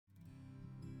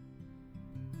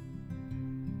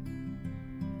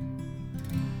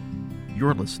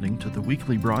You're listening to the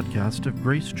weekly broadcast of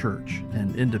Grace Church,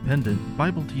 an independent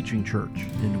Bible-teaching church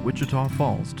in Wichita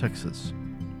Falls, Texas.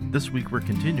 This week we're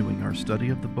continuing our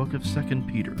study of the book of 2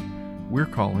 Peter. We're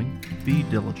calling Be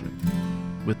Diligent.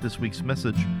 With this week's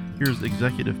message, here's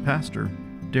Executive Pastor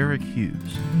Derek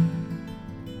Hughes.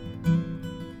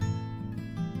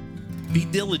 Be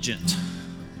diligent.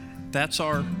 That's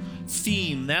our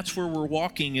theme. That's where we're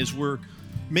walking as we're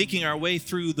making our way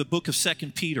through the book of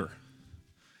 2 Peter.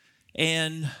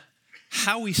 And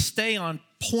how we stay on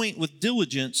point with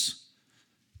diligence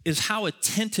is how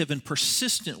attentive and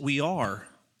persistent we are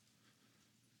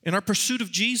in our pursuit of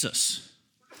Jesus.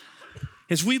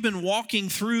 As we've been walking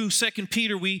through 2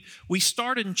 Peter, we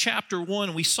started in chapter 1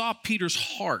 and we saw Peter's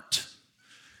heart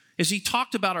as he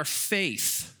talked about our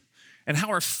faith and how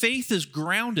our faith is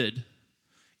grounded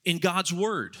in God's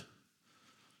word.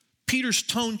 Peter's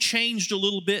tone changed a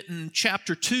little bit in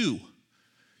chapter 2.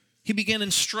 He began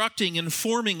instructing and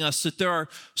informing us that there are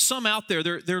some out there,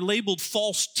 they're labeled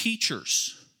false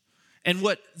teachers. And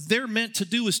what they're meant to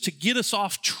do is to get us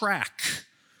off track.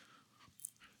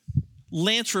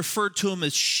 Lance referred to them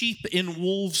as sheep in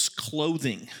wolves'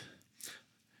 clothing.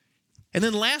 And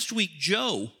then last week,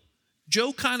 Joe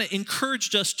kind of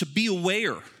encouraged us to be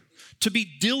aware, to be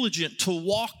diligent, to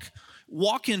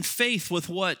walk in faith with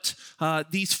what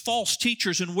these false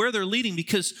teachers and where they're leading,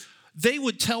 because they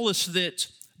would tell us that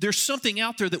there's something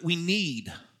out there that we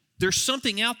need. There's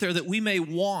something out there that we may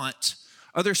want,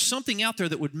 or there's something out there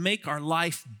that would make our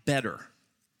life better.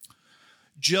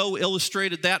 Joe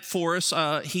illustrated that for us.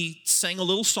 He sang a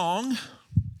little song,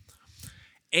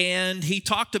 and he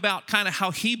talked about kind of how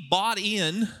he bought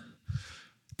in,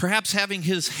 perhaps having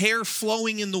his hair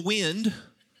flowing in the wind,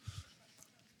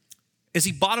 as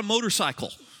he bought a motorcycle.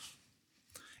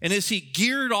 And as he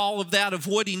geared all of that of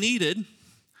what he needed,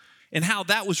 and how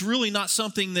that was really not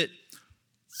something that,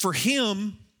 for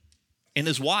him and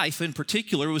his wife in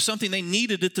particular, was something they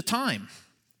needed at the time.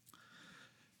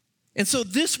 And so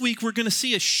this week we're going to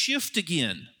see a shift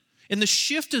again. And the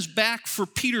shift is back for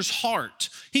Peter's heart.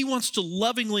 He wants to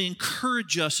lovingly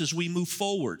encourage us as we move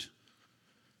forward.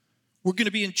 We're going to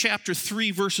be in chapter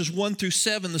 3, verses 1 through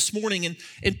 7 this morning.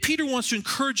 And Peter wants to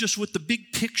encourage us with the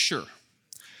big picture.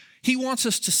 He wants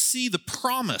us to see the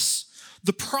promise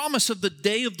of the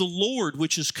day of the Lord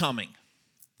which is coming.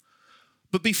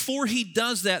 But before he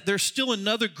does that, there's still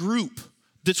another group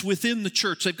that's within the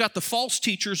church. They've got the false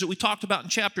teachers that we talked about in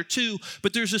chapter 2,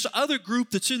 but there's this other group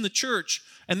that's in the church,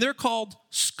 and they're called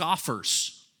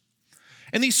scoffers.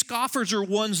 And these scoffers are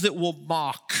ones that will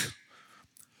mock.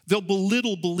 They'll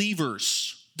belittle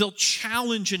believers. They'll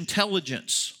challenge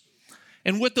intelligence.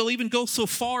 And what they'll even go so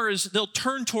far is they'll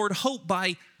turn toward hope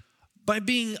by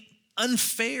being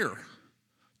unfair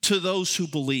to those who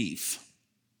believe.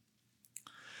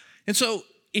 And so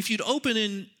if you'd open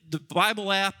in the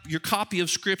Bible app, your copy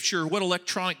of Scripture, what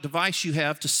electronic device you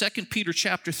have, to 2 Peter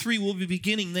chapter 3, we'll be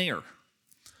beginning there.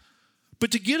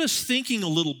 But to get us thinking a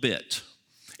little bit,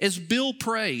 as Bill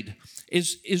prayed,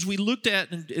 as we looked at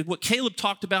and what Caleb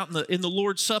talked about in the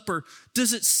Lord's Supper,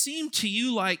 does it seem to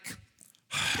you like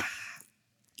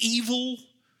evil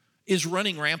is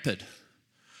running rampant?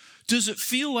 Does it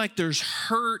feel like there's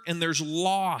hurt and there's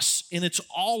loss and it's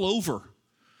all over?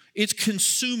 It's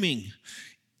consuming.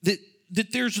 That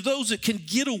there's those that can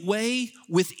get away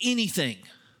with anything.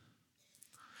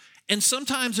 And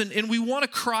sometimes, and we want to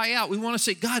cry out, we want to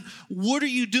say, God, what are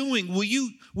you doing? Will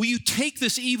you take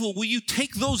this evil? Will you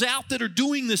take those out that are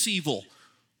doing this evil?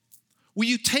 Will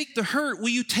you take the hurt? Will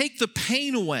you take the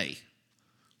pain away?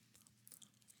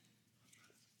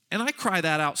 And I cry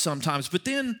that out sometimes, but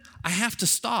then I have to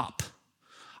stop.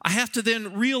 I have to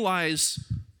then realize,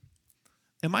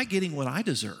 am I getting what I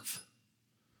deserve?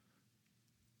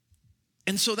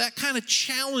 And so that kind of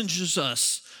challenges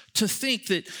us to think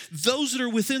that those that are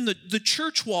within the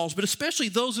church walls, but especially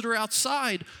those that are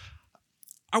outside,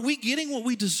 are we getting what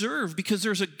we deserve? Because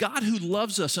there's a God who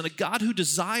loves us and a God who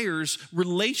desires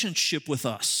relationship with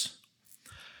us.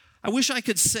 I wish I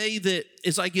could say that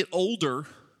as I get older,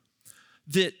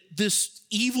 that this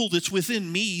evil that's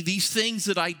within me, these things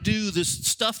that I do, this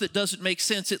stuff that doesn't make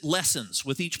sense, it lessens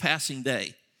with each passing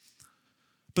day.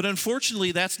 But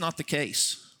unfortunately, that's not the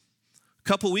case. A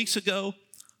couple weeks ago,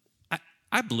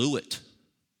 I blew it.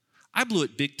 I blew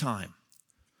it big time.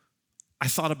 I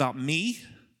thought about me.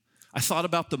 I thought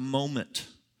about the moment.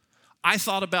 I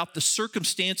thought about the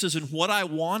circumstances and what I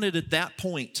wanted at that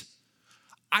point.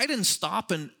 I didn't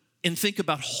stop and think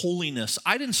about holiness.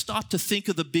 I didn't stop to think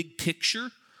of the big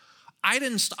picture.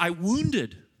 I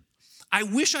wounded. I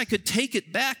wish I could take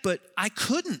it back, but I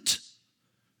couldn't.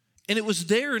 And it was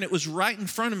there and it was right in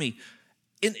front of me.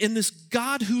 in this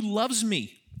God who loves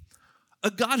me,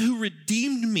 a God who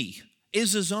redeemed me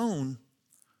as his own,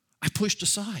 I pushed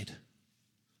aside.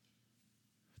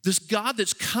 This God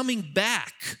that's coming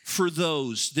back for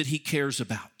those that he cares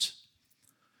about.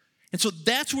 And so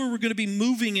that's where we're going to be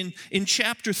moving in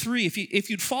chapter 3. If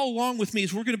you'd follow along with me,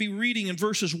 as we're going to be reading in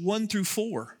verses 1 through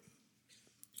 4.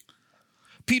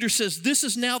 Peter says, "This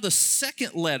is now the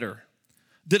second letter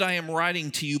that I am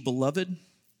writing to you, beloved.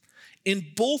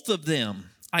 In both of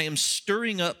them, I am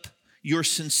stirring up your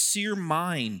sincere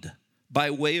mind by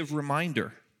way of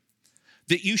reminder,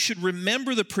 that you should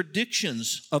remember the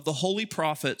predictions of the holy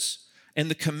prophets and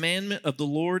the commandment of the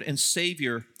Lord and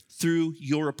Savior through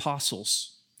your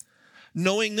apostles.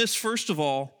 Knowing this, first of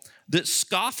all, that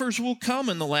scoffers will come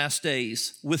in the last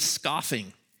days with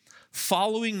scoffing,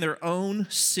 following their own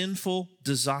sinful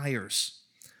desires.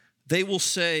 They will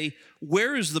say,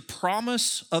 'Where is the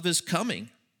promise of his coming?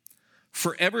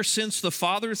 For ever since the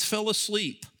fathers fell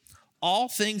asleep, all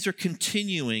things are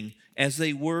continuing as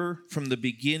they were from the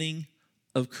beginning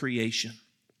of creation.'"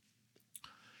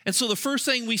 And so the first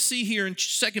thing we see here in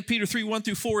 2 Peter 3, 1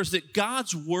 through 4 is that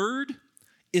God's word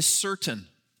is certain.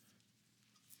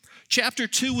 Chapter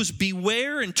 2 was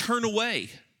beware and turn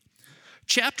away.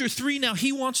 Chapter 3, now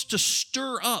he wants to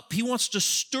stir up. He wants to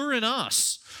stir in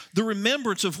us the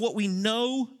remembrance of what we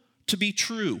know to be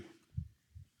true.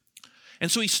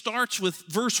 And so he starts with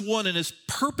verse 1 and his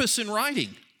purpose in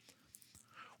writing.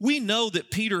 We know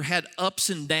that Peter had ups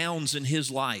and downs in his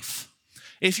life.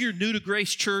 If you're new to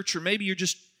Grace Church, or maybe you're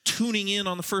just tuning in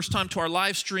on the first time to our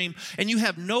live stream and you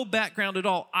have no background at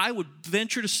all, I would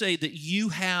venture to say that you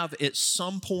have at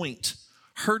some point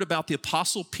heard about the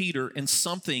Apostle Peter and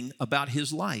something about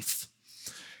his life.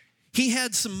 He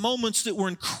had some moments that were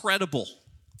incredible.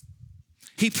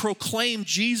 He proclaimed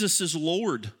Jesus as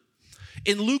Lord.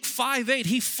 In Luke 5:8,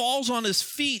 he falls on his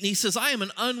feet and he says, "I am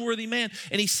an unworthy man."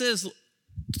 And he says,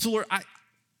 "Lord, I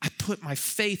put my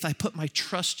faith, I put my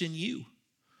trust in you."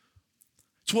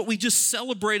 It's what we just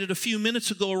celebrated a few minutes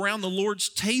ago around the Lord's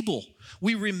table.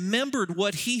 We remembered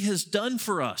what he has done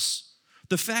for us.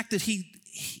 The fact that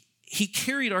he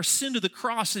carried our sin to the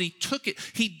cross and he took it.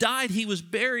 He died, he was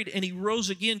buried, and he rose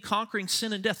again, conquering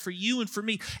sin and death for you and for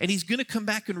me. And he's going to come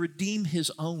back and redeem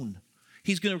his own.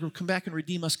 He's going to come back and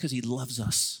redeem us because he loves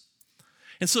us.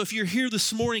 And so if you're here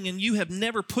this morning and you have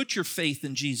never put your faith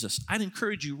in Jesus, I'd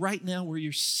encourage you right now where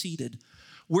you're seated,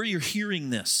 where you're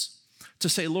hearing this, to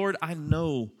say, "Lord, I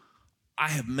know I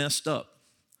have messed up."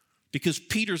 Because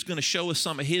Peter's going to show us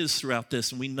some of his throughout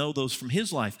this, and we know those from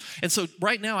his life. And so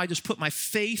right now I just put my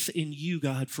faith in you,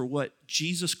 God, for what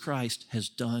Jesus Christ has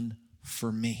done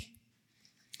for me.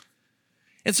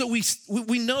 And so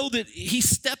we know that he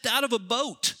stepped out of a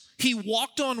boat. He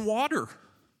walked on water.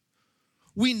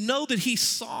 We know that he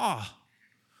saw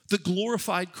the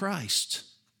glorified Christ.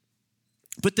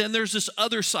 But then there's this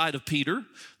other side of Peter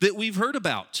that we've heard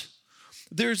about.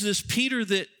 There's this Peter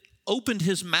that opened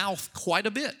his mouth quite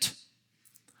a bit.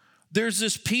 There's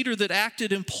this Peter that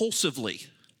acted impulsively.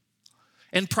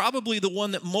 And probably the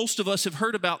one that most of us have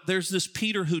heard about, there's this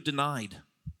Peter who denied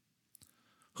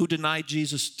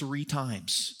Jesus 3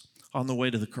 times on the way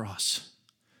to the cross.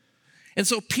 And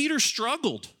so Peter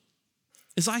struggled,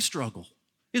 as I struggle,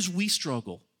 as we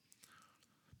struggle.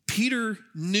 Peter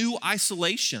knew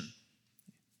isolation,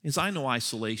 as I know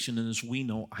isolation and as we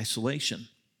know isolation.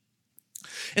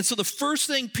 And so the first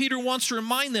thing Peter wants to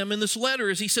remind them in this letter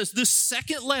is he says, this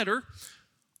second letter,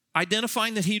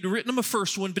 identifying that he'd written them a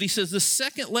first one, but he says, "This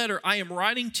second letter I am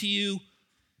writing to you,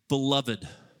 beloved."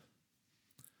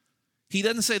 He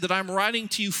doesn't say that I'm writing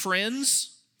to you,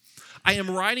 friends. I am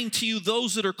writing to you,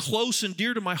 those that are close and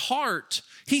dear to my heart.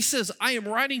 He says, I am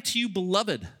writing to you,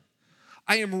 beloved.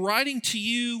 I am writing to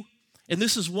you, and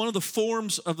this is one of the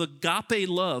forms of agape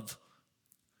love,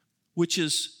 which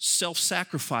is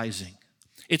self-sacrificing.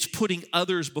 It's putting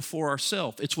others before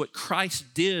ourselves. It's what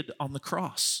Christ did on the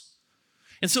cross.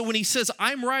 And so when he says,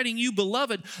 I'm writing you,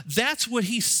 beloved, that's what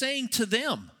he's saying to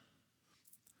them.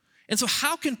 And so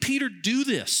how can Peter do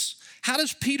this? How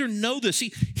does Peter know this?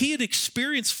 He had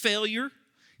experienced failure.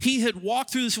 He had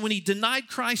walked through this when he denied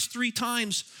Christ 3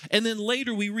 times. And then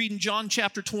later we read in John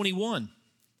chapter 21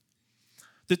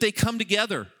 that they come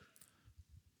together.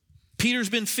 Peter's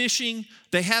been fishing.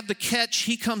 They have the catch.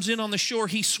 He comes in on the shore.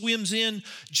 He swims in.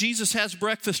 Jesus has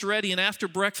breakfast ready. And after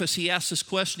breakfast, he asks this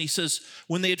question. He says,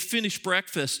 when they had finished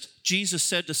breakfast, Jesus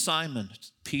said to Simon,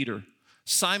 Peter,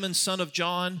 Simon, son of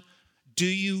John, do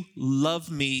you love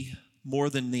me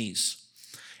more than these?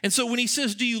 And so when he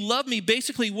says, do you love me?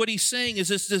 Basically what he's saying is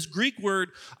this Greek word,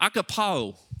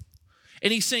 agapao.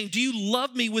 And he's saying, do you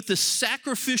love me with the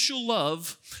sacrificial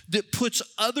love that puts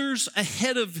others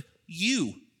ahead of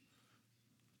you?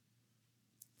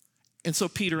 And so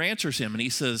Peter answers him and he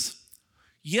says,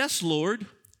 yes, Lord,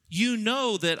 you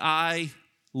know that I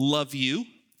love you.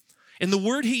 And the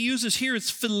word he uses here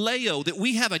is phileo, that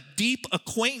we have a deep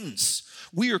acquaintance.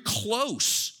 We are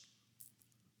close.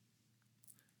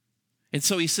 And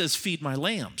so he says, feed my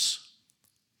lambs.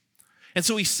 And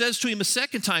so he says to him a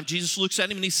second time, Jesus looks at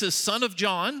him and he says, son of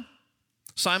John,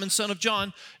 Simon, son of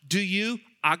John, do you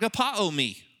agapao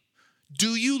me?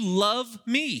 Do you love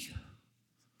me?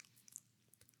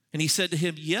 And he said to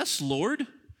him, yes, Lord,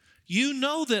 you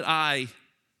know that I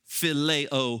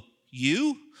phileo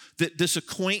you, that this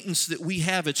acquaintance that we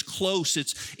have, it's close,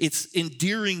 it's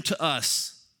endearing to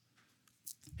us.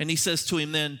 And he says to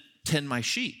him then, tend my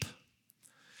sheep.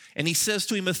 And he says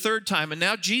to him a third time, and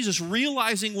now Jesus,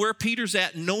 realizing where Peter's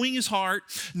at, knowing his heart,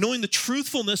 knowing the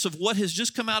truthfulness of what has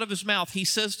just come out of his mouth, he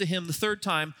says to him the third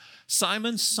time,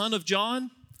 Simon, son of John,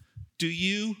 do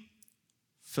you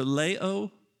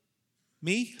phileo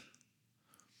me?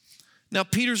 Now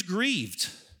Peter's grieved,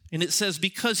 and it says,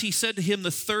 because he said to him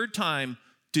the third time,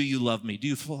 do you love me?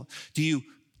 Do you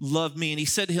love me? And he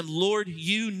said to him, Lord,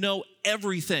 you know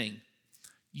everything.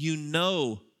 You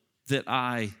know that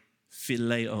I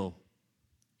phileo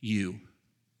you.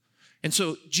 And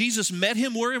so Jesus met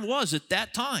him where he was at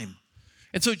that time.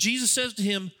 And so Jesus says to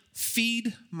him,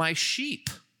 feed my sheep.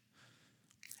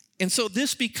 And so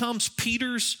this becomes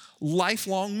Peter's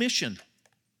lifelong mission.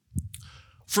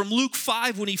 From Luke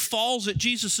 5, when he falls at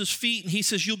Jesus' feet and he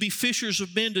says, you'll be fishers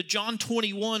of men, to John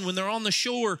 21, when they're on the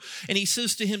shore, and he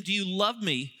says to him, do you love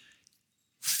me?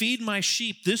 Feed my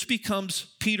sheep. This becomes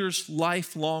Peter's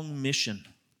lifelong mission.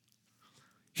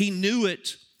 He knew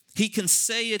it. He can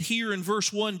say it here in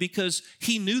verse 1 because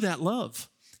he knew that love.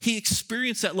 He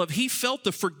experienced that love. He felt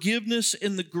the forgiveness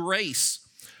and the grace.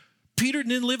 Peter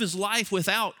didn't live his life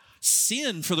without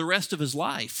sin for the rest of his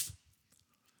life.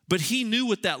 But he knew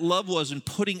what that love was in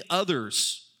putting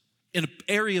others in an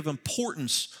area of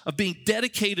importance, of being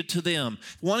dedicated to them,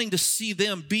 wanting to see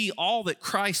them be all that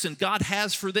Christ and God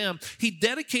has for them. He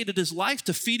dedicated his life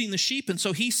to feeding the sheep. And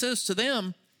so he says to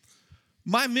them,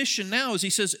 my mission now is, he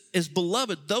says, as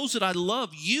beloved, those that I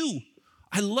love you.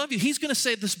 He's going to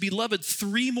say this beloved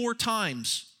 3 more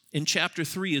times in chapter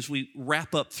 3 as we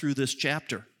wrap up through this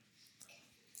chapter.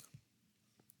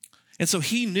 And so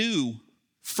he knew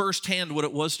firsthand what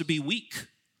it was to be weak.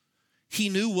 He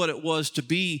knew what it was to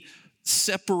be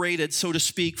separated, so to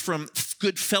speak, from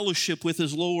good fellowship with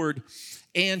his Lord,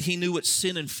 and he knew what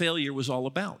sin and failure was all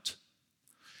about.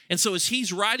 And so as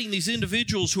he's writing these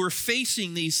individuals who are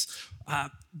facing these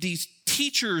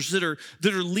teachers that are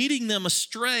leading them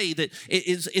astray, that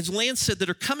is, as Lance said, that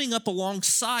are coming up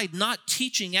alongside, not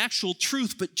teaching actual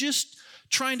truth, but just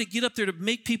trying to get up there to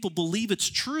make people believe it's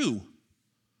true.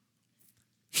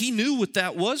 He knew what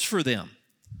that was for them.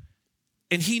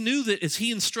 And he knew that as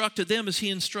he instructed them, as he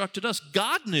instructed us,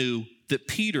 God knew that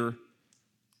Peter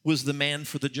was the man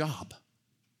for the job.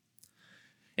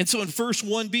 And so in verse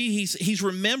 1b, he's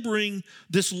remembering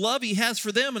this love he has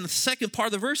for them. And the second part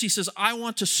of the verse, he says, I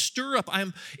want to stir up.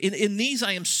 In these,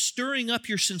 I am stirring up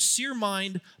your sincere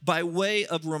mind by way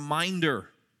of reminder.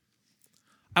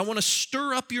 I want to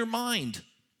stir up your mind.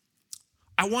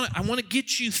 I want to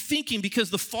get you thinking, because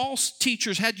the false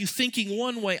teachers had you thinking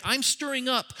one way. I'm stirring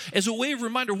up as a way of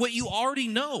reminder what you already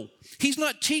know. He's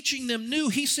not teaching them new.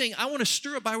 He's saying, I want to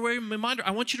stir up by way of reminder.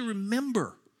 I want you to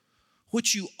remember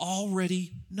what you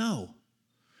already know.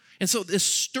 And so this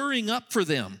stirring up for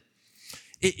them,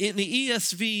 in the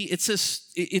ESV, it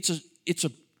says it's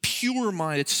a pure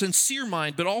mind, it's a sincere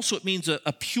mind, but also it means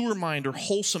a pure mind or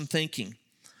wholesome thinking.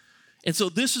 And so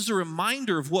this is a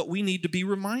reminder of what we need to be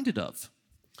reminded of.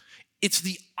 It's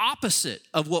the opposite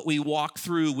of what we walk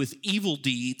through with evil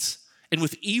deeds and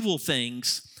with evil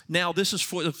things. Now this is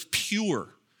for the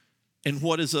pure and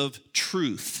what is of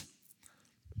truth.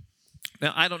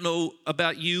 Now, I don't know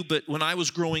about you, but when I was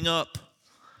growing up,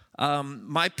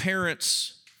 my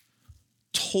parents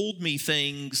told me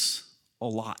things a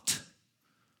lot.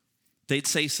 They'd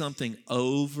say something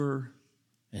over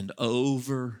and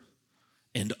over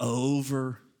and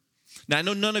over. Now, I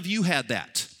know none of you had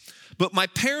that, but my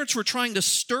parents were trying to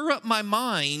stir up my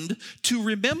mind to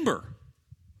remember.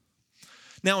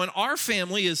 Now, in our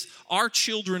family, as our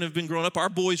children have been growing up, our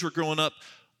boys were growing up,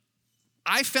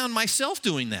 I found myself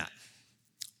doing that.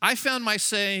 I found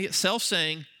myself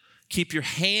saying, keep your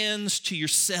hands to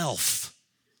yourself.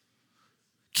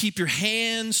 Keep your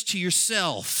hands to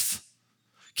yourself.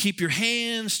 Keep your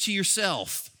hands to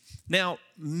yourself. Now,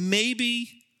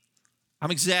 maybe I'm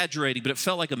exaggerating, but it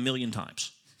felt like 1,000,000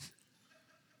 times.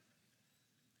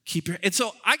 And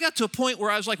so I got to a point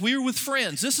where I was like, we were with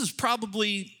friends. This is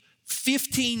probably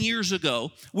 15 years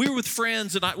ago. We were with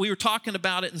friends and we were talking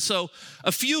about it. And so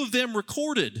a few of them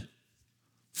recorded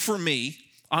for me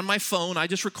on my phone. I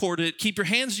just recorded it. Keep your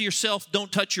hands to yourself.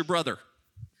 Don't touch your brother.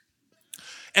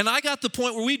 And I got to the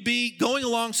point where we'd be going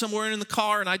along somewhere in the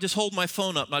car and I'd just hold my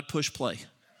phone up and I'd push play.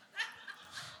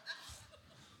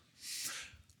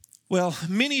 Well,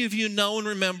 many of you know and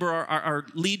remember our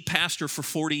lead pastor for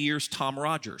 40 years, Tom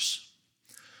Rogers.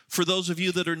 For those of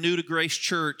you that are new to Grace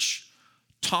Church,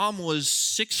 Tom was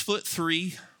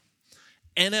 6'3",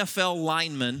 NFL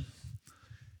lineman,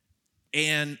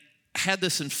 and had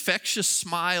this infectious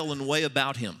smile and way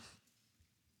about him.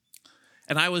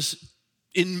 And I was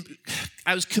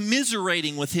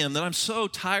commiserating with him that I'm so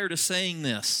tired of saying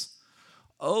this.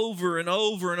 Over and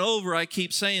over and over, I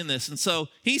keep saying this. And so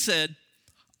he said,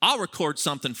 I'll record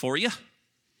something for you.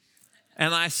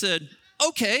 And I said,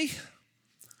 okay.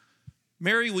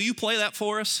 Mary, will you play that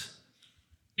for us?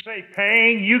 Say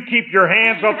pain, you keep your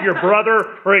hands off your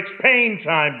brother or it's pain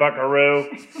time, buckaroo.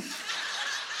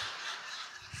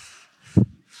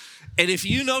 And if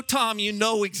you know Tom, you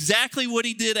know exactly what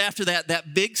he did after that.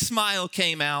 That big smile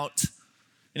came out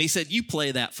and he said, you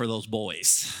play that for those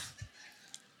boys.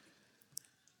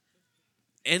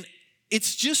 And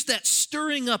it's just that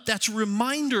stirring up, that's a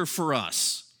reminder for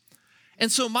us. And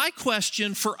so my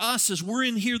question for us as we're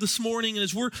in here this morning and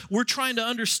as we're trying to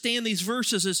understand these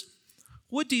verses is,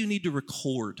 what do you need to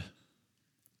record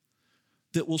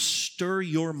that will stir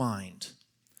your mind,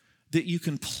 that you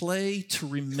can play to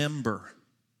remember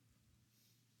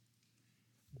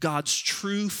God's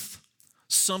truth,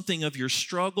 something of your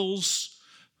struggles,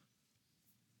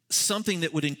 something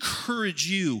that would encourage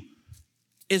you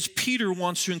as Peter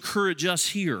wants to encourage us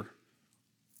here.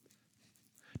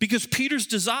 Because Peter's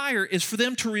desire is for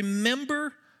them to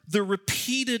remember the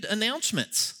repeated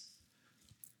announcements.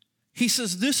 He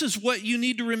says, this is what you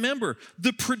need to remember.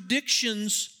 The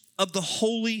predictions of the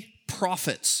holy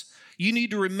prophets. You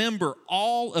need to remember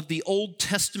all of the Old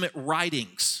Testament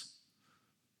writings.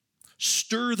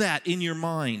 Stir that in your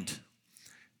mind.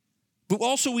 But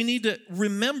also we need to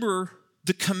remember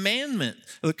the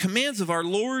commands of our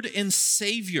Lord and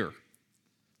Savior.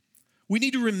 We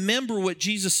need to remember what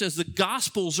Jesus says. The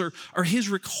Gospels are his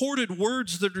recorded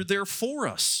words that are there for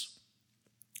us.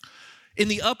 In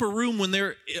the upper room, when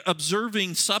they're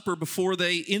observing supper before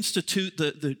they institute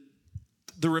the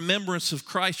remembrance of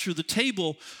Christ through the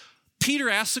table, Peter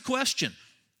asked the question.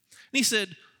 And he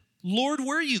said, Lord,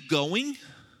 where are you going?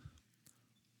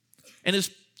 And as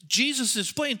Jesus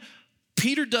explained,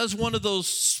 Peter does one of those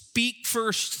speak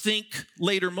first, think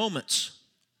later moments.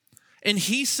 And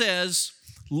he says,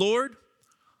 Lord,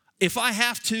 if I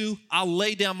have to, I'll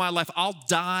lay down my life. I'll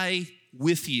die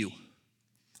with you.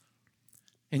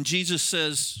 And Jesus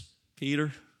says,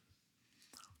 Peter,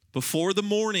 before the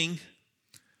morning,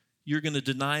 you're going to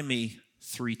deny me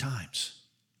 3 times.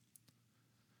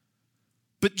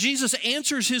 But Jesus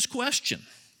answers his question.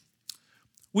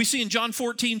 We see in John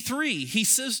 14:3, he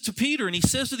says to Peter and he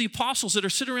says to the apostles that are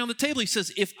sitting around the table, he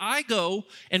says, if I go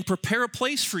and prepare a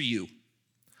place for you,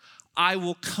 I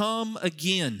will come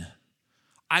again.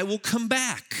 I will come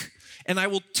back and I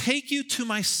will take you to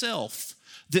myself,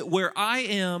 that where I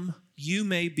am, you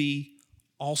may be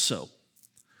also.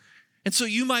 And so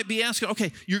you might be asking,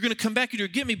 okay, you're going to come back and you're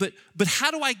going to get me, but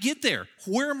how do I get there?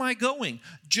 Where am I going?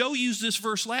 Joe used this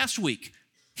verse last week.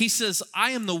 He says,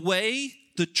 I am the way,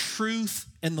 the truth,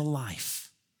 and the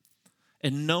life.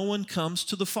 And no one comes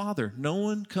to the Father. No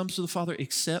one comes to the Father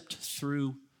except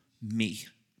through me.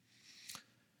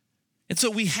 And so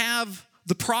we have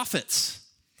the prophets.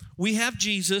 We have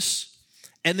Jesus.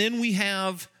 And then we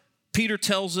have, Peter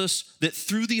tells us that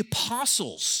through the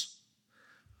apostles,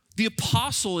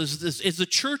 as the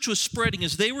church was spreading,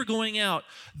 as they were going out,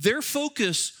 their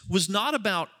focus was not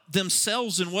about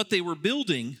themselves and what they were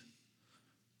building.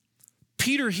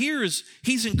 Peter here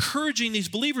he's encouraging these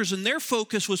believers, and their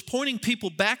focus was pointing people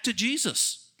back to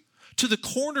Jesus, to the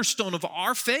cornerstone of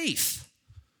our faith,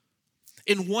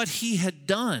 in what he had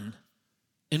done,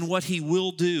 and what he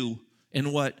will do,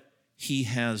 and what he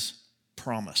has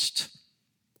promised.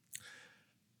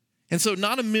 And so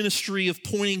not a ministry of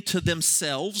pointing to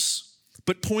themselves,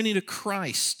 but pointing to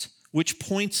Christ, which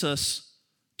points us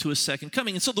to his second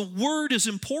coming. And so the word is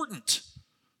important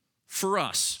for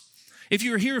us. If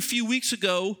you were here a few weeks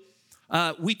ago,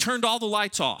 we turned all the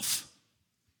lights off.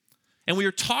 And we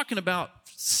were talking about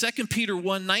 2 Peter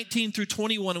 1, 19 through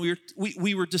 21.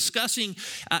 We were discussing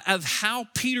of how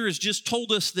Peter has just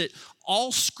told us that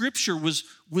all Scripture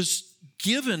was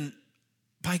given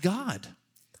by God.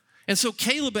 And so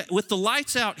Caleb, with the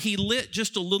lights out, he lit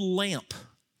just a little lamp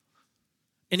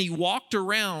and he walked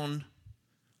around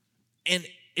and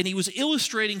he was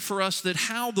illustrating for us that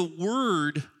how the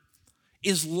Word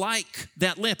is like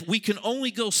that lamp. We can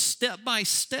only go step by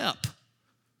step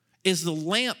as the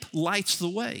lamp lights the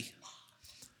way.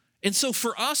 And so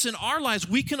for us in our lives,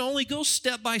 we can only go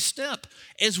step by step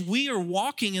as we are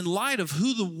walking in light of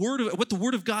what the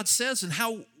Word of God says and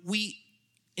how we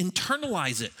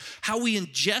internalize it, how we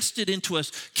ingest it into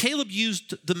us. Caleb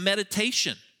used the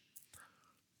meditation,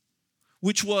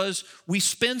 which was we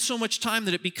spend so much time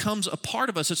that it becomes a part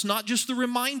of us. It's not just the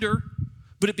reminder,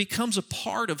 but it becomes a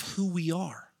part of who we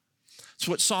are. It's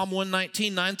what Psalm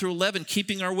 119, 9 through 11,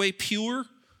 keeping our way pure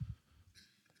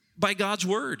by God's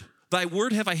word. Thy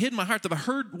word have I hid in my heart,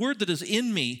 the word that is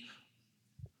in me,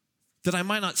 that I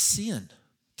might not sin,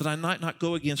 that I might not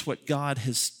go against what God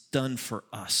has done for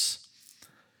us.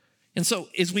 And so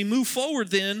as we move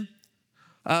forward then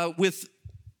with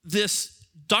this,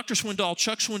 Dr. Swindoll,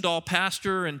 Chuck Swindoll,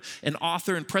 pastor and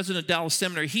author and president of Dallas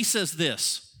Seminary, he says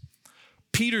this: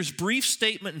 Peter's brief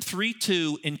statement in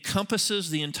 3:2 encompasses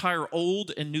the entire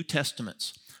Old and New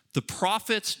Testaments, the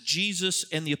prophets, Jesus,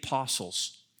 and the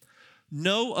apostles.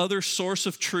 No other source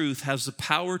of truth has the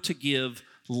power to give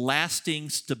lasting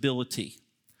stability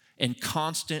and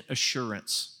constant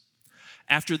assurance.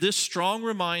 After this strong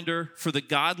reminder for the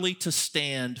godly to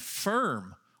stand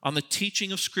firm on the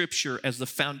teaching of Scripture as the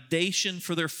foundation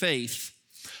for their faith,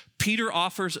 Peter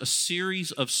offers a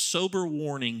series of sober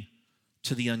warning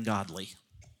to the ungodly.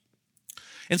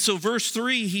 And so verse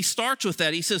 3, he starts with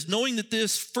that. He says, knowing that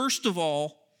this, first of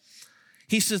all,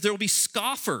 he says there will be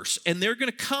scoffers, and they're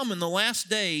going to come in the last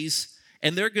days,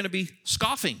 and they're going to be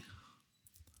scoffing.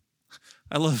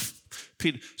 I love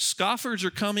Peter. Scoffers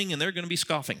are coming, and they're going to be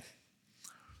scoffing.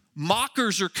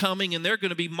 Mockers are coming, and they're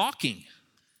going to be mocking.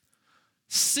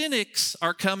 Cynics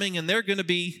are coming, and they're going to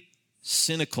be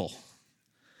cynical.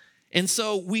 And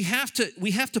so we have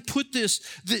to put this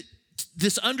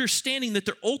understanding that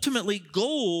their ultimately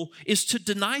goal is to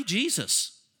deny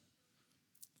Jesus.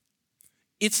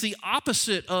 It's the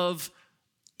opposite of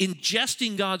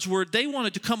ingesting God's word. They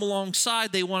wanted to come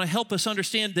alongside. They want to help us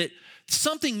understand that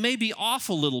something may be off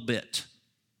a little bit.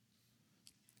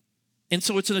 And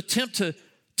so it's an attempt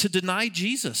to deny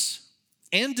Jesus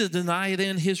and to deny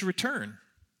then his return.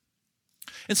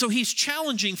 And so he's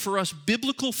challenging for us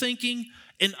biblical thinking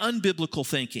and unbiblical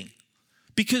thinking,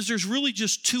 because there's really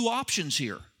just two options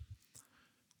here.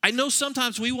 I know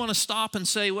sometimes we want to stop and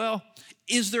say, well,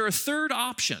 is there a third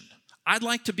option? I'd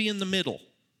like to be in the middle.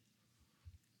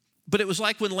 But it was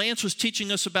like when Lance was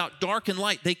teaching us about dark and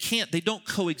light. They don't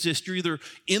coexist. You're either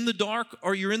in the dark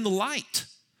or you're in the light.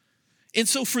 And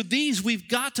so for these, we've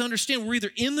got to understand we're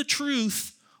either in the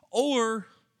truth or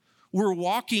we're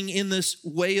walking in this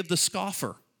way of the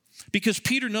scoffer. Because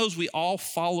Peter knows we all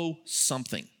follow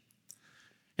something.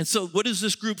 And so what is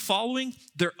this group following?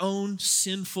 Their own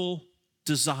sinful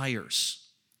desires.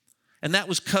 And that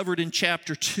was covered in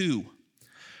chapter 2.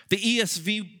 The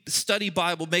ESV Study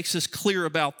Bible makes this clear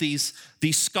about these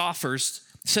scoffers.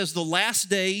 It says the last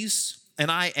days, and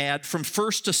I add, from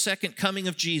first to second coming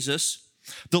of Jesus,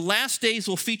 the last days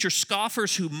will feature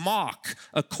scoffers who mock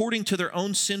according to their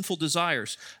own sinful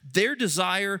desires. Their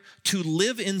desire to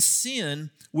live in sin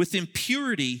with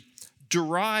impurity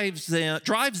drives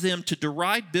them to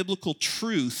deride biblical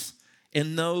truth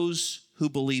in those who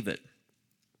believe it.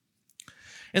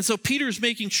 And so Peter's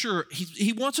making sure,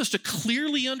 he wants us to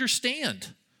clearly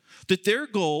understand that their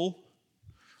goal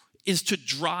is to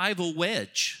drive a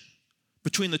wedge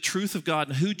between the truth of God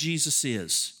and who Jesus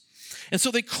is. And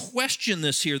so they question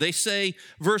this here. They say,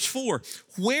 verse 4,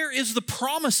 where is the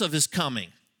promise of his coming?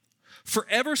 For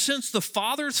ever since the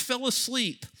fathers fell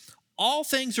asleep, all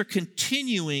things are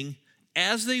continuing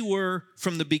as they were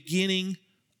from the beginning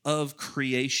of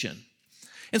creation.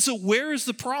 And so where is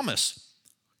the promise?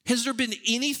 Has there been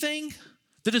anything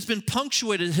that has been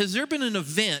punctuated? Has there been an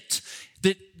event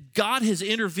that God has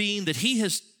intervened, that he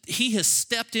has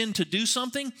stepped in to do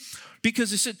something? Because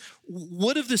he said,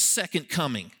 what of the second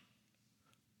coming?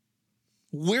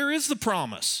 Where is the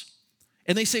promise?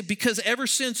 And they say, because ever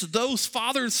since those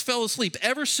fathers fell asleep,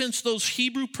 ever since those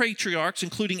Hebrew patriarchs,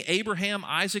 including Abraham,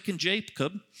 Isaac, and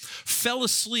Jacob, fell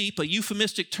asleep, a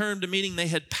euphemistic term to meaning they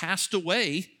had passed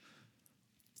away,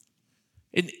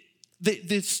 and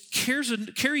this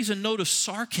carries a note of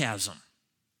sarcasm.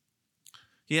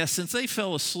 Yeah, since they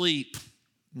fell asleep,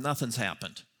 nothing's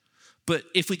happened. But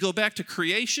if we go back to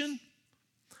creation,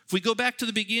 if we go back to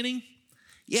the beginning,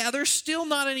 yeah, there's still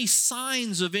not any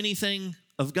signs of anything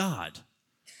of God.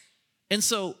 And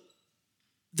so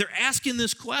they're asking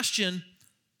this question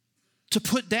to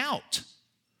put doubt.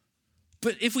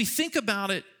 But if we think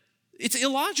about it, it's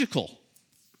illogical.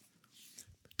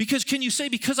 Because can you say,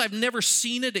 because I've never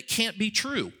seen it, it can't be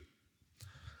true?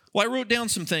 Well, I wrote down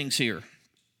some things here.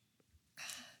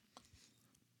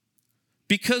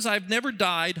 Because I've never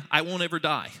died, I won't ever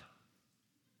die.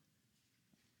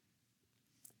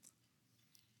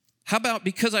 How about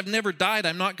because I've never died,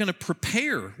 I'm not going to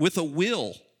prepare with a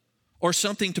will or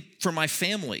something for my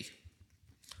family?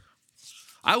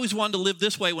 I always wanted to live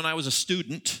this way when I was a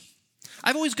student.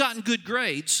 I've always gotten good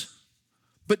grades,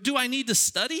 but do I need to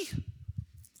study?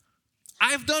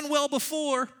 I've done well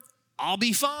before, I'll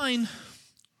be fine.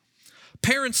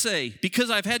 Parents say,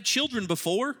 because I've had children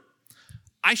before,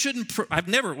 because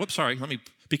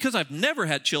I've never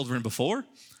had children before,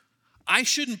 I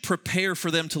shouldn't prepare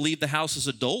for them to leave the house as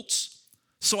adults,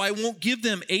 so I won't give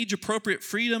them age-appropriate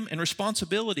freedom and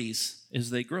responsibilities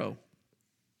as they grow.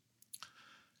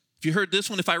 If you heard this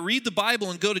one, if I read the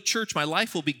Bible and go to church, my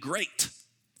life will be great.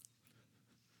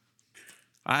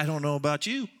 I don't know about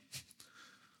you,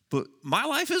 but my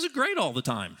life isn't great all the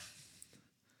time.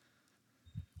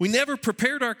 We never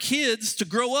prepared our kids to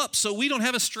grow up, so we don't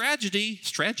have a strategy.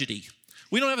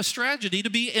 We don't have a strategy to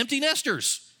be empty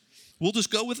nesters. We'll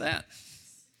just go with that.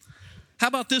 How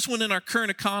about this one in our current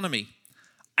economy?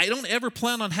 I don't ever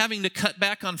plan on having to cut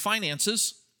back on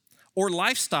finances or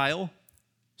lifestyle,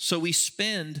 so we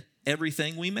spend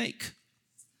everything we make.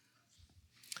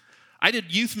 I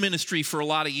did youth ministry for a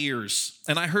lot of years,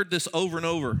 and I heard this over and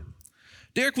over.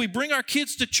 Derek, we bring our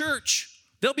kids to church,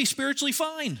 they'll be spiritually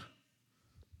fine.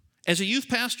 As a youth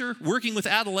pastor working with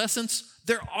adolescents,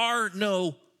 there are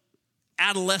no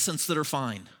adolescents that are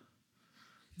fine.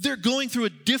 They're going through a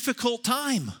difficult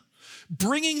time.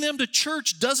 Bringing them to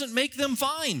church doesn't make them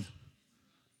fine.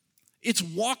 It's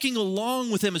walking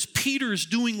along with them as Peter is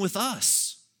doing with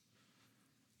us.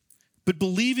 But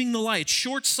believing the lie, it's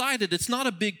short-sighted. It's not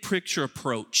a big picture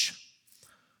approach.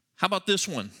 How about this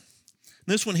one?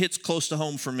 This one hits close to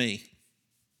home for me.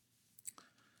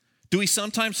 Do we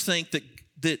sometimes think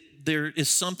that there is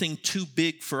something too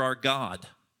big for our God,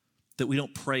 that we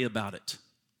don't pray about it?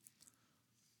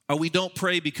 Or we don't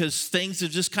pray because things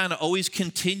have just kind of always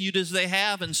continued as they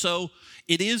have, and so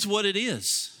it is what it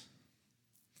is.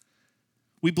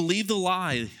 We believe the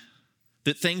lie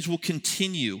that things will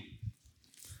continue.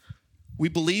 We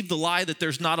believe the lie that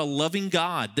there's not a loving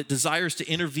God that desires to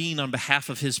intervene on behalf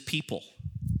of his people.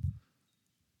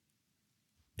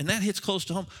 And that hits close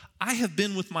to home. I have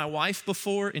been with my wife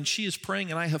before, and she is praying,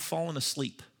 and I have fallen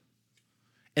asleep.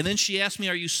 And then she asked me,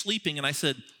 "Are you sleeping?" And I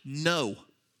said, "No."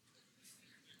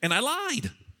 And I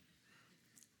lied.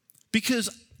 Because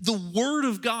the Word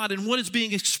of God and what is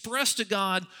being expressed to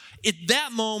God, at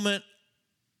that moment,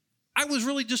 I was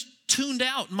really just tuned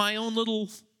out in my own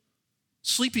little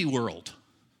sleepy world.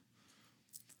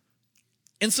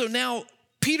 And so now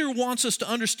Peter wants us to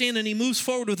understand, and he moves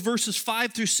forward with verses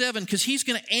 5 through 7 because he's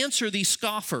going to answer these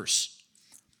scoffers.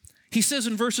 He says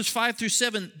in verses 5 through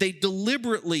 7, they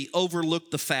deliberately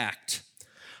overlooked the fact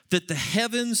that the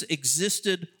heavens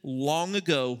existed long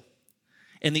ago,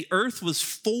 and the earth was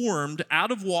formed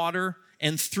out of water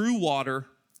and through water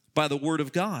by the word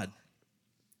of God.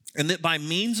 And that by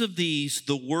means of these,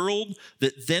 the world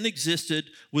that then existed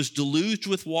was deluged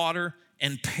with water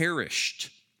and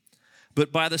perished.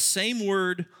 But by the same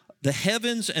word, the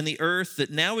heavens and the earth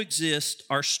that now exist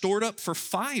are stored up for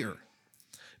fire,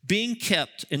 being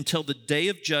kept until the day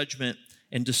of judgment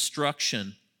and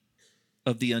destruction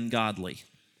of the ungodly.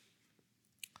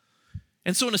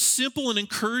 And so in a simple and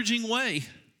encouraging way,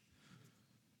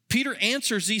 Peter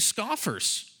answers these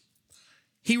scoffers.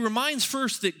 He reminds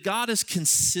first that God is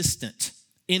consistent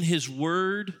in his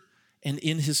word and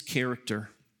in his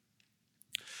character.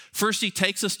 First, he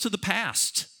takes us to the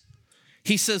past.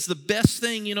 He says the best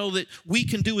thing, that we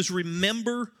can do is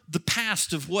remember the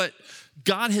past of what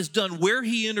God has done, where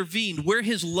he intervened, where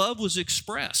his love was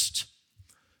expressed.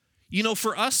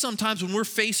 For us sometimes when we're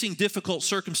facing difficult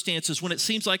circumstances, when it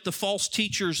seems like the false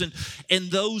teachers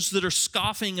and those that are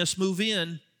scoffing us move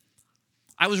in,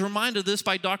 I was reminded of this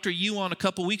by Dr. Yuan a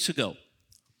couple weeks ago,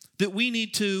 that we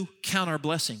need to count our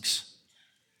blessings.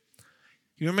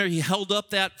 You remember he held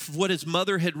up what his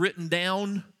mother had written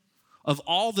down of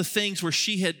all the things where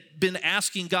she had been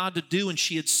asking God to do and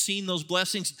she had seen those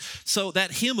blessings. So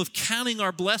that hymn of counting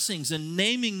our blessings and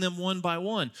naming them one by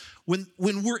one, when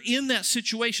we're in that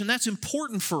situation, that's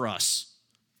important for us.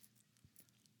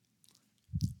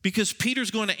 Because Peter's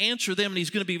going to answer them and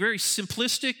he's going to be very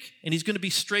simplistic and he's going to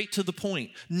be straight to the point.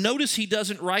 Notice he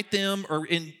doesn't write them or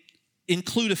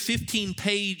include a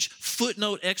 15-page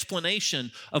footnote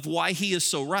explanation of why he is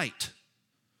so right.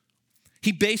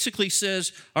 He basically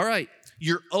says, all right,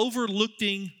 you're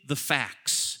overlooking the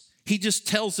facts. He just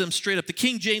tells them straight up. The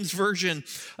King James Version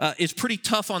is pretty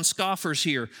tough on scoffers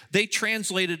here. They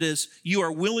translate it as, you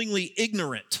are willingly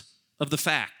ignorant of the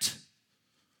fact.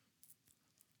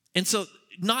 And so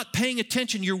not paying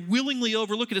attention, you're willingly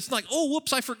overlooking it. It's like, oh,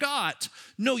 whoops, I forgot.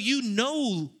 No, you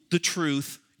know the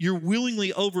truth. You're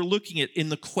willingly overlooking it in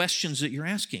the questions that you're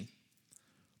asking.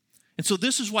 And so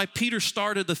this is why Peter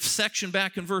started the section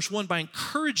back in verse 1 by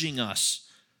encouraging us,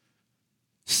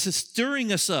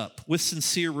 stirring us up with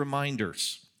sincere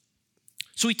reminders.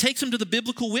 So he takes them to the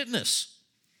biblical witness.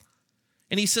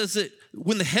 And he says that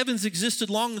when the heavens existed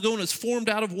long ago and was formed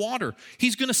out of water,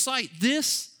 he's going to cite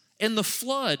this and the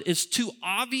flood as two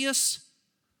obvious,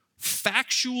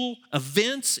 factual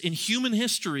events in human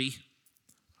history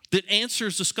that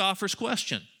answers the scoffer's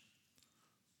question.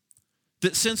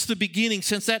 That since the beginning,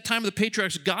 since that time of the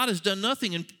patriarchs, God has done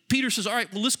nothing. And Peter says, all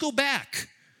right, well, let's go back.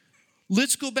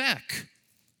 Let's go back.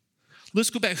 Let's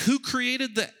go back. Who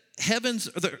created the heavens,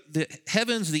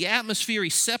 the atmosphere? He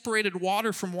separated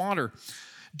water from water.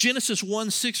 Genesis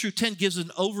 1, 6 through 10 gives an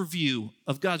overview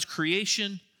of God's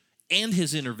creation and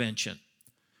his intervention.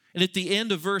 And at the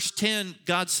end of verse 10,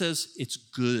 God says, it's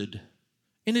good.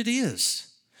 And it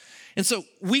is. And so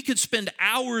we could spend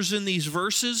hours in these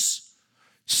verses,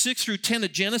 6 through 10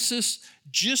 of Genesis,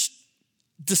 just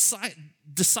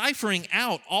deciphering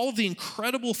out all of the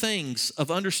incredible things of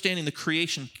understanding the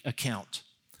creation account.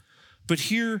 But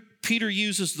here, Peter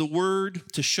uses the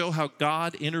word to show how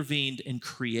God intervened in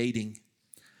creating.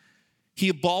 He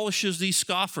abolishes these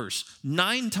scoffers.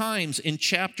 9 times in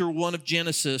chapter 1 of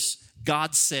Genesis,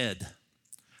 God said.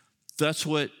 That's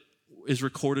what is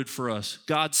recorded for us.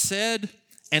 God said,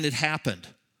 and it happened.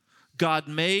 God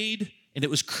made, and it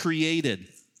was created.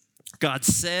 God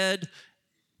said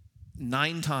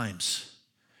 9 times.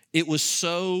 It was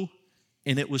so,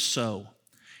 and it was so.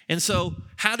 And so,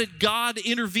 how did God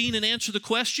intervene and answer the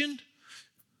question?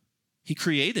 He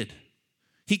created.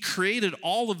 He created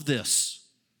all of this.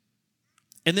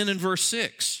 And then in verse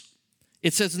 6,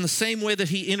 it says, in the same way that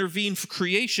he intervened for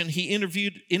creation, he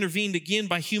intervened again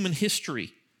by human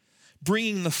history,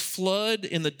 bringing the flood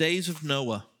in the days of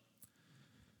Noah.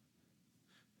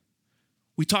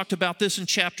 We talked about this in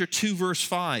chapter 2, verse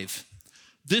 5.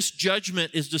 This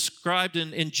judgment is described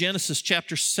in Genesis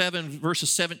chapter 7,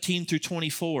 verses 17 through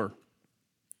 24.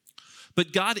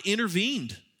 But God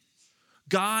intervened.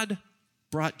 God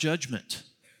brought judgment.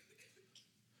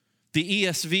 The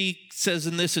ESV says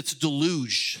in this, it's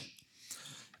deluge.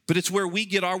 But it's where we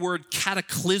get our word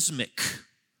cataclysmic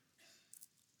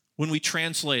when we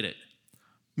translate it.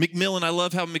 Macmillan, I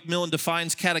love how Macmillan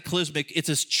defines cataclysmic. It's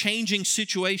a changing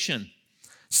situation,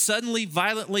 suddenly,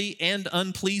 violently, and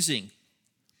unpleasing.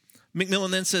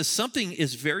 Macmillan then says, something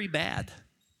is very bad.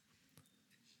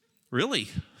 Really?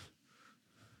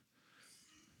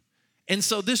 And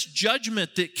so this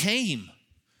judgment that came,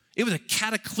 it was a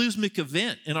cataclysmic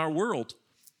event in our world.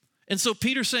 And so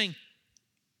Peter's saying,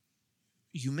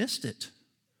 you missed it.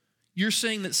 You're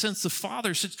saying that since the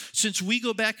Father, since we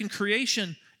go back in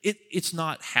creation, it's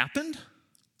not happened?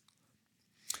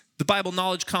 The Bible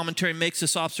Knowledge Commentary makes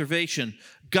this observation.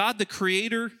 God the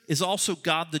Creator is also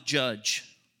God the Judge.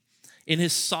 In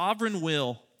his sovereign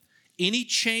will, any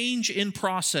change in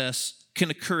process can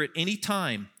occur at any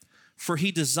time, for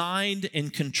he designed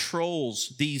and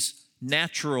controls these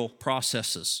natural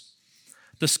processes.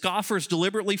 The scoffers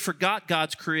deliberately forgot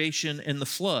God's creation in the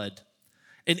flood.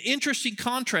 An interesting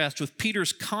contrast with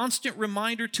Peter's constant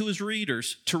reminder to his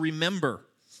readers to remember.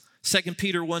 2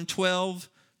 Peter 1:12,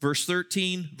 verse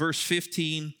 13, verse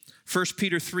 15, 1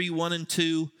 Peter 3:1 and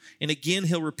 2, and again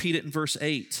he'll repeat it in verse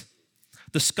 8.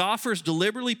 The scoffers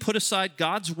deliberately put aside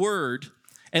God's word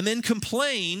and then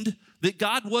complained that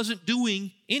God wasn't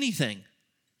doing anything.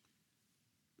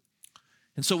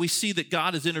 And so we see that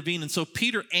God has intervened, and so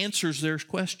Peter answers their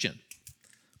question.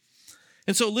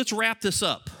 And so let's wrap this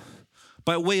up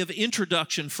by way of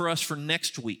introduction for us for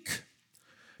next week.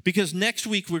 Because next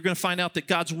week we're going to find out that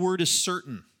God's word is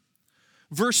certain.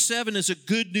 Verse 7 is a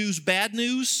good news, bad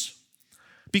news,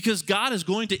 because God is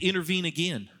going to intervene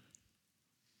again.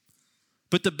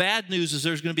 But the bad news is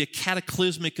there's going to be a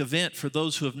cataclysmic event for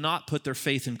those who have not put their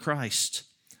faith in Christ.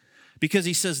 Because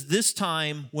he says this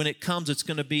time when it comes, it's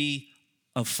going to be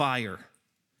of fire.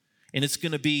 And it's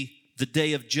going to be the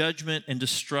day of judgment and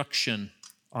destruction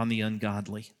on the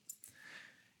ungodly.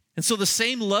 And so the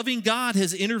same loving God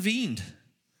has intervened,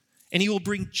 and he will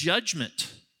bring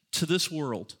judgment to this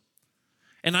world.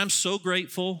 And I'm so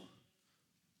grateful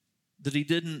that he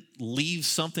didn't leave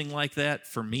something like that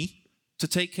for me to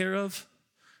take care of,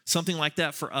 something like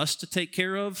that for us to take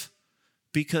care of,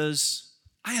 because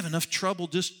I have enough trouble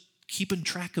just keeping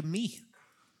track of me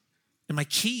and my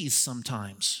keys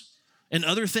sometimes, and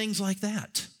other things like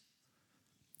that.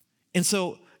 And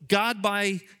so God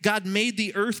made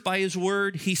the earth by his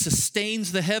word. He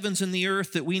sustains the heavens and the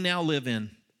earth that we now live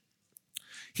in.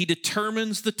 He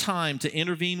determines the time to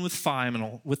intervene with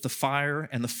the fire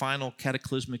and the final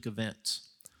cataclysmic event.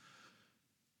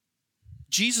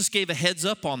 Jesus gave a heads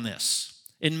up on this.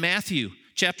 In Matthew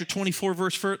chapter 24,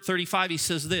 verse 35, he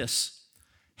says this,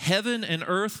 "Heaven and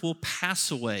earth will pass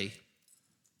away,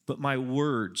 but my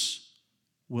words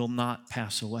will not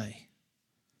pass away."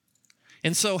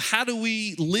 And so how do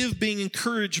we live being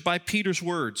encouraged by Peter's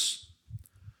words?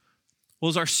 Well,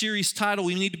 as our series title,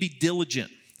 we need to be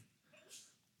diligent.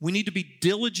 We need to be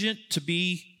diligent to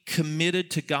be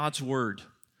committed to God's word.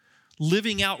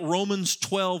 Living out Romans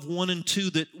 12, 1 and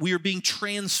 2, that we are being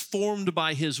transformed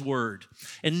by his word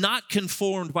and not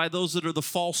conformed by those that are the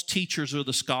false teachers or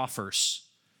the scoffers.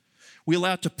 We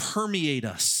allow it to permeate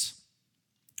us.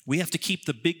 We have to keep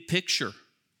the big picture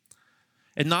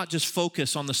and not just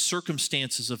focus on the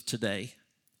circumstances of today.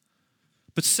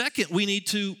 But second, we need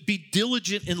to be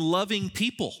diligent in loving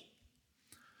people,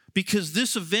 because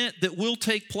this event that will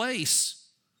take place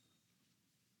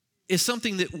is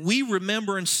something that we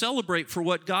remember and celebrate for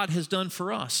what God has done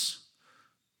for us.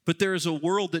 But there is a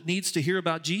world that needs to hear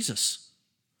about Jesus.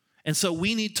 And so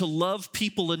we need to love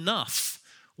people enough.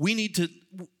 We need to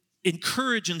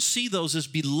encourage and see those as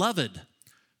beloved,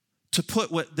 to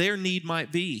put what their need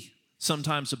might be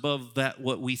sometimes above that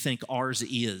what we think ours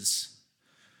is.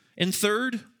 And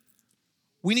third,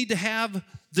 we need to have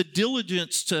the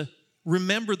diligence to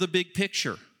remember the big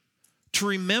picture, to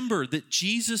remember that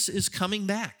Jesus is coming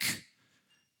back.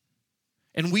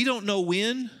 And we don't know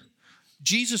when.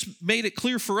 Jesus made it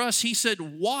clear for us. He said,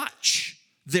 "Watch,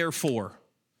 therefore,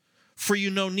 for you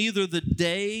know neither the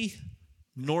day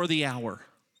nor the hour."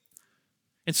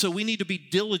 And so we need to be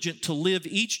diligent to live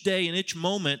each day and each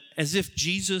moment as if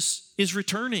Jesus is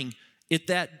returning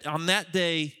on that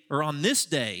day, or on this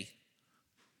day,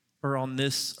 or on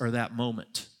this or that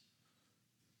moment.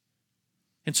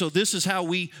 And so this is how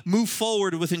we move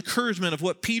forward with encouragement of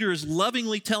what Peter is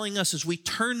lovingly telling us as we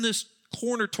turn this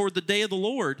corner toward the day of the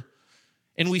Lord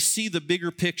and we see the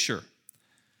bigger picture.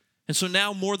 And so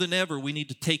now more than ever, we need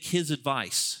to take his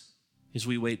advice as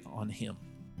we wait on him.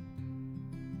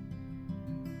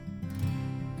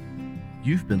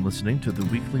 You've been listening to the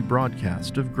weekly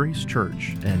broadcast of Grace Church,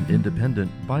 an independent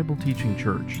Bible teaching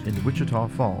church in Wichita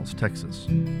Falls, Texas.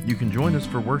 You can join us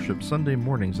for worship Sunday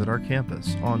mornings at our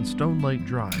campus on Stone Lake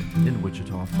Drive in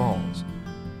Wichita Falls.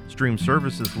 Stream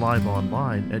services live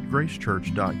online at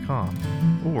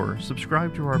gracechurch.com or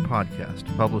subscribe to our podcast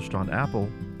published on Apple,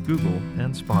 Google,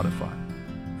 and Spotify.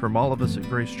 From all of us at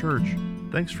Grace Church,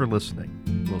 thanks for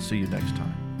listening. We'll see you next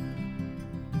time.